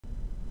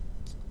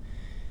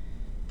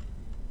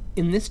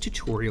In this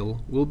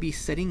tutorial, we'll be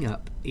setting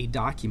up a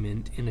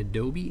document in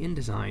Adobe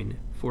InDesign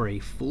for a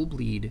full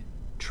bleed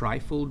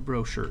trifold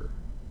brochure.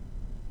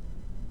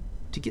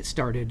 To get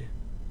started,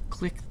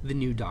 click the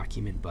New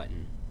Document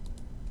button.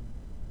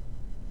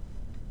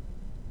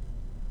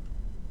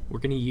 We're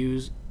going to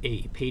use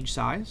a page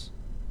size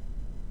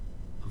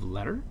of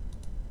letter.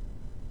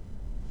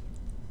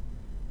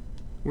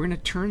 We're going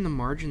to turn the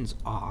margins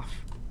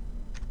off.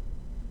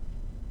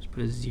 Just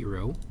put a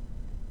 0.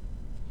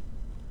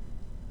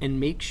 And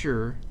make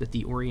sure that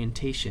the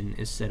orientation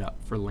is set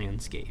up for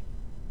landscape.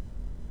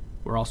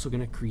 We're also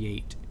going to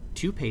create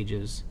 2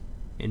 pages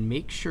and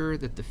make sure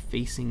that the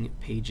facing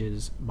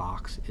pages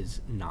box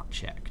is not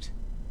checked.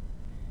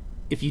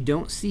 If you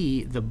don't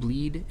see the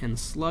bleed and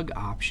slug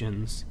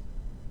options,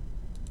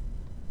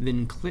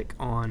 then click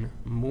on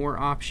More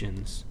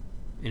Options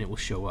and it will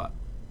show up.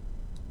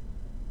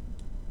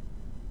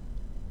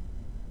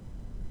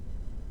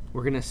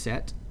 We're going to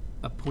set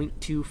a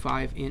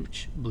 0.25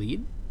 inch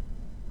bleed,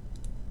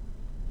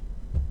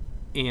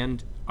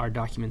 and our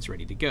document's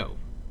ready to go.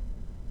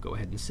 Go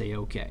ahead and say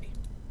OK.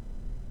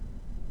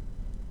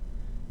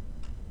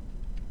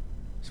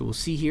 So we'll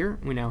see here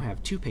we now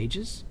have 2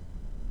 pages.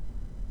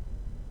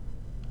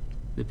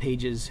 The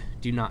pages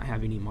do not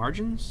have any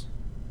margins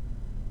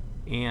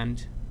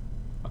and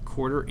a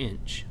 1/4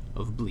 inch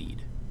of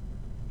bleed.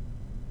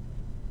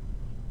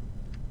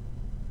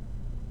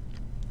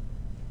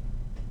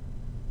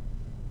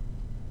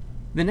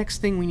 The next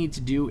thing we need to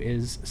do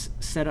is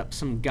set up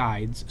some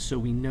guides so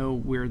we know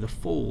where the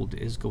fold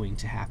is going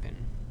to happen.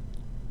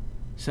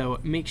 So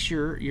make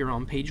sure you're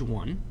on page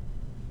 1.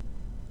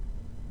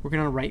 We're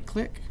going to right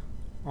click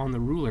on the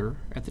ruler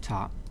at the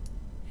top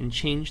and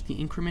change the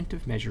increment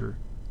of measure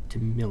to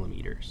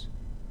millimeters.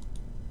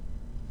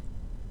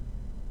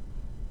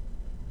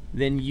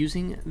 Then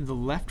using the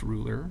left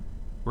ruler,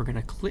 we're going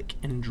to click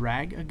and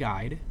drag a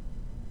guide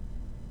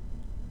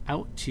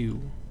out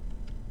to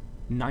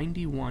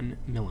 91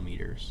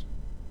 millimeters.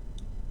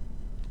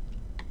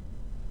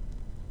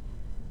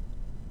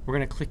 We're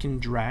going to click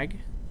and drag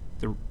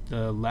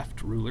the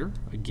left ruler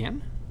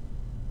again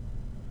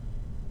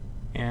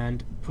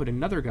and put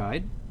another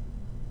guide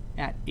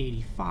at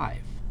 85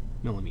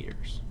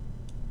 millimeters.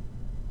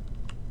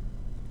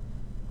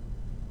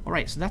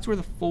 Alright, so that's where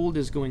the fold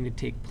is going to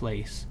take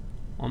place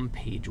on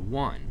page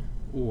 1,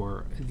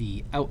 or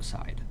the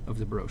outside of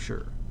the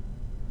brochure.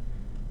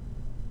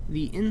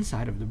 The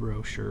inside of the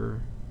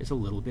brochure is a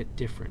little bit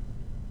different.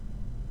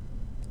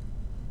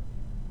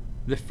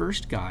 The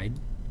first guide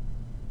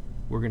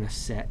we're going to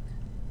set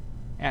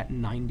at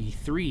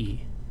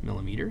 93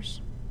 millimeters,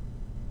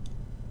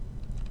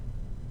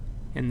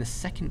 and the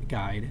second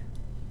guide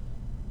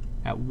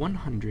at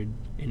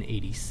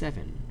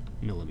 187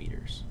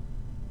 millimeters.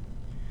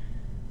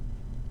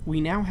 We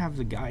now have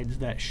the guides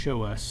that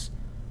show us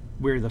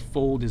where the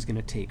fold is going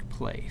to take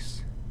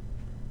place.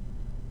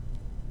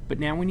 But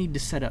now we need to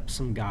set up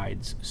some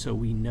guides so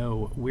we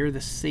know where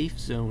the safe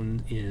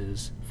zone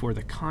is for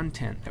the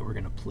content that we're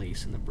going to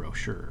place in the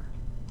brochure.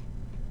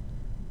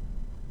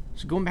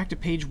 So going back to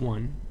page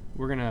 1,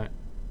 we're going to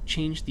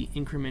change the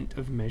increment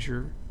of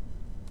measure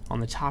on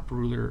the top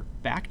ruler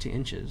back to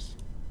inches.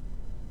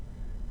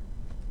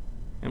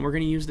 And we're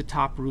going to use the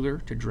top ruler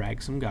to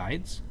drag some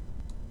guides.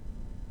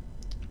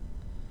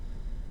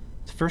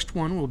 The first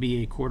one will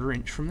be a 1/4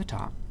 inch from the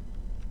top.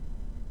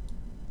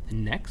 The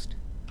next,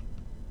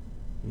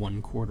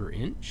 1/4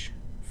 inch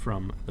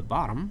from the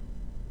bottom.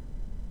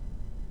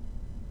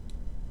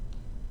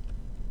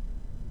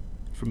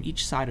 From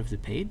each side of the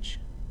page,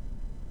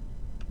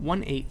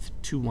 1/8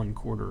 to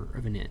 1/4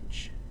 of an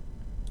inch.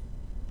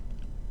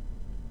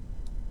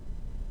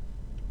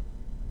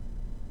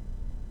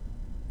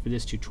 For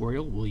this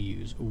tutorial, we'll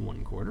use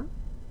 1/4.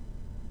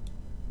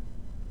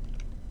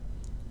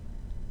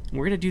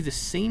 We're going to do the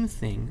same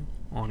thing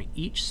on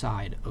each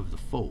side of the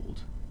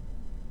fold.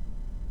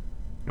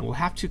 Now we'll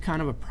have to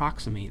kind of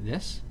approximate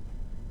this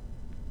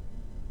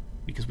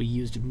because we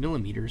used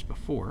millimeters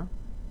before.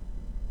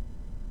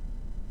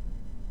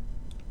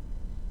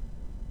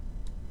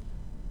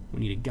 We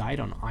need a guide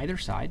on either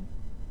side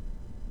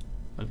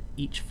of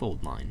each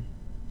fold line.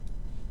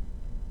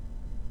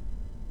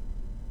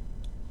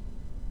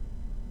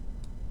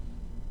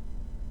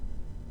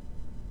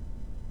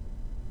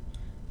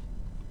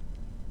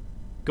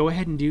 Go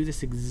ahead and do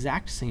this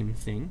exact same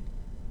thing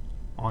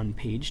on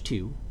page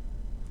 2,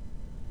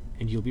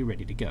 and you'll be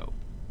ready to go.